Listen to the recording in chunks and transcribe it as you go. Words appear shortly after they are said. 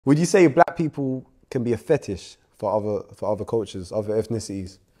Would you say black people can be a fetish for other cultures, other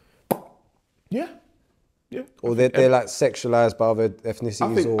ethnicities? Yeah, yeah. Or they're like sexualized by other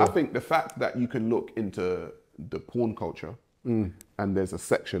ethnicities? I Or think the fact that you can look into the porn culture and there's a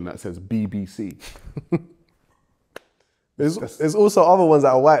section that says BBC. there's also other ones that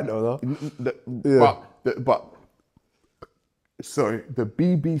are white though, no? Yeah. But sorry, the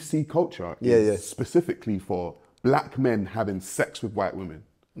BBC culture is specifically for black men having sex with white women.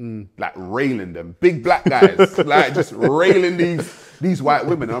 Like railing them, big black guys, like just railing these white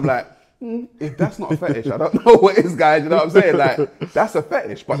women. And I'm like, if that's not a fetish, I don't know what is, guys. You know what I'm saying? Like, that's a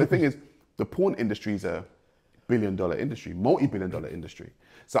fetish. But the thing is, the porn industry is a billion-dollar industry, multi-billion-dollar industry.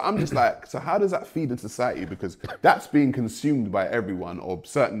 So I'm just like, so how does that feed into society? Because that's being consumed by everyone or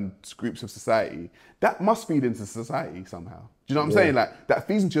certain groups of society. That must feed into society somehow. Do you know what I'm saying? Like, that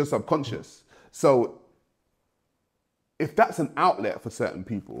feeds into your subconscious. So if that's an outlet for certain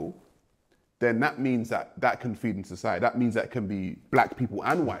people, then that means that can feed into society. That means that can be black people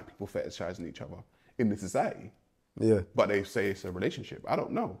and white people fetishizing each other in the society. Yeah. But they say it's a relationship. I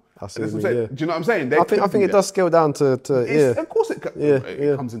don't know. Do you know what I'm saying? I think it does scale down to Of course it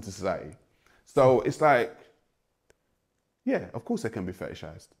comes into society. So it's like, yeah, of course they can be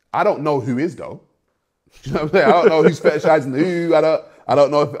fetishized. I don't know who is though. Do you know what I'm saying? I don't know who's fetishizing who. I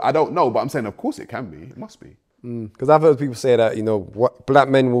don't know, but I'm saying of course it can be. It must be. Because I've heard people say that, you know, black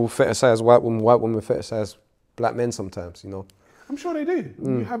men will fetishize white women fetishize black men sometimes, you know. I'm sure they do.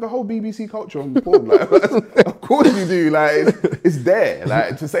 You have a whole BBC culture on porn. Like, of course you do. Like, it's there.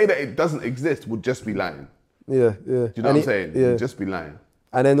 Like, to say that it doesn't exist would just be lying. Yeah. Do you know what I'm saying? Yeah. Just be lying.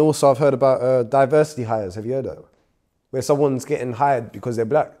 And then also I've heard about diversity hires. Have you heard that? Where someone's getting hired because they're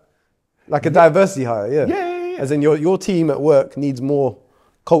black. Like a diversity hire, yeah. As in your team at work needs more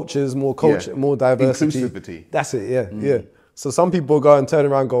cultures, more diversity. Inclusivity. That's it, yeah. So some people go and turn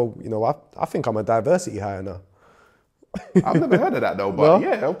around and go, you know, I think I'm a diversity hire now. I've never heard of that though, but no?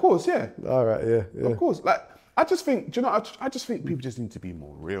 Yeah, of course, yeah. All right, yeah. Of course. Like, I just think, do you know, I just think people just need to be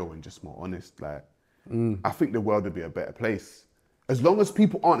more real and just more honest. Like, I think the world would be a better place. As long as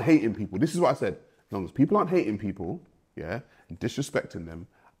people aren't hating people, this is what I said, as long as people aren't hating people, yeah, and disrespecting them,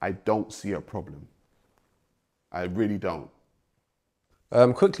 I don't see a problem. I really don't.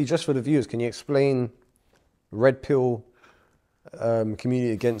 Quickly, just for the viewers, can you explain red pill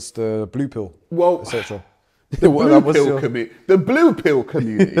community against the blue pill, etc.? The blue pill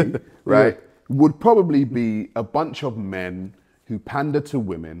community, right, would probably be a bunch of men who pander to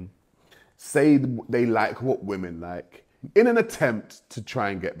women, say they like what women like, in an attempt to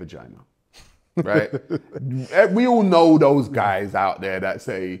try and get vagina, right? We all know those guys out there that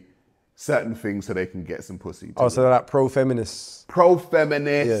say certain things so they can get some pussy. Oh, so they're like pro-feminists.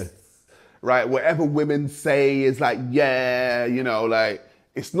 Pro-feminists, right? Whatever women say is like, yeah, you know, like,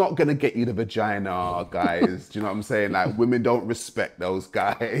 it's not gonna get you the vagina, guys. Do you know what I'm saying? Like, women don't respect those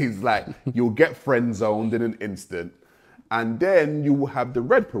guys. Like, you'll get friend zoned in an instant. And then you will have the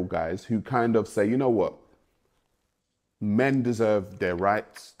red pill guys who kind of say, you know what? Men deserve their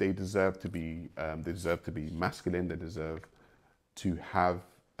rights. They deserve to be masculine. They deserve to have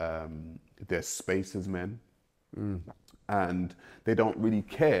their space as men. And they don't really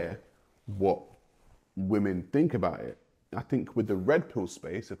care what women think about it. I think with the red pill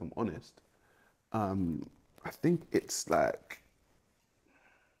space, if I'm honest, I think it's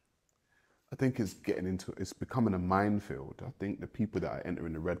becoming a minefield. I think the people that are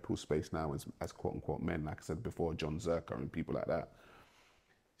entering the red pill space now as quote unquote men, like I said before, John Zerker and people like that.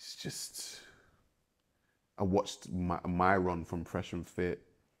 It's just, I watched Myron from Fresh and Fit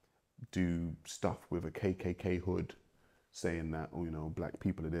do stuff with a KKK hood saying that, oh, you know, black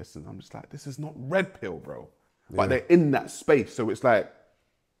people are this. And I'm just like, this is not red pill, bro. But they're in that space. So it's like,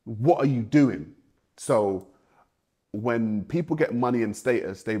 what are you doing? So when people get money and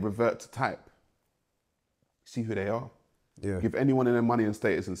status, they revert to type. See who they are. Yeah. Give anyone in their money and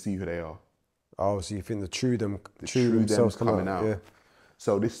status and see who they are. Oh, so you think the true themselves coming out. Yeah.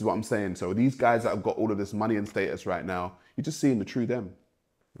 So this is what I'm saying. So these guys that have got all of this money and status right now, you're just seeing the true them.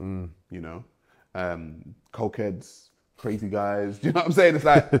 You know? Cokeheads, crazy guys. Do you know what I'm saying? It's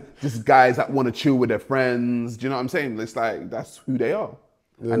like just guys that want to chill with their friends. Do you know what I'm saying? It's like, that's who they are.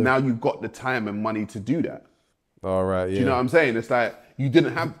 Yeah. And now you've got the time and money to do that. All right, yeah. Do you know what I'm saying? It's like, you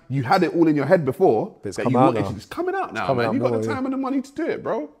had it all in your head before. But it's coming out now. It's coming out now, man. You've got the time and the money to do it,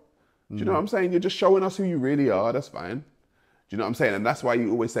 bro. Do you know what I'm saying? You're just showing us who you really are. That's fine. Do you know what I'm saying? And that's why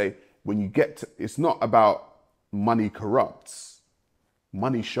you always say, when you get to, it's not about money corrupts.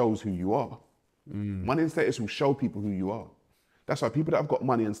 Money shows who you are. Money and status will show people who you are. That's why people that have got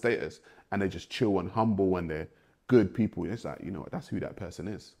money and status and they just chill and humble and they're good people, it's like, you know what, that's who that person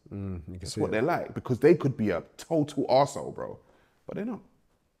is. That's what they're like. Because they could be a total arsehole, bro. But they're not.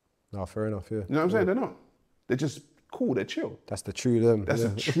 No, fair enough, yeah. You know what I'm saying? They're not. They're just cool, they're chill. That's the true them. That's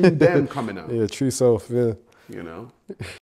the true them coming out. Yeah, true self, yeah. You know?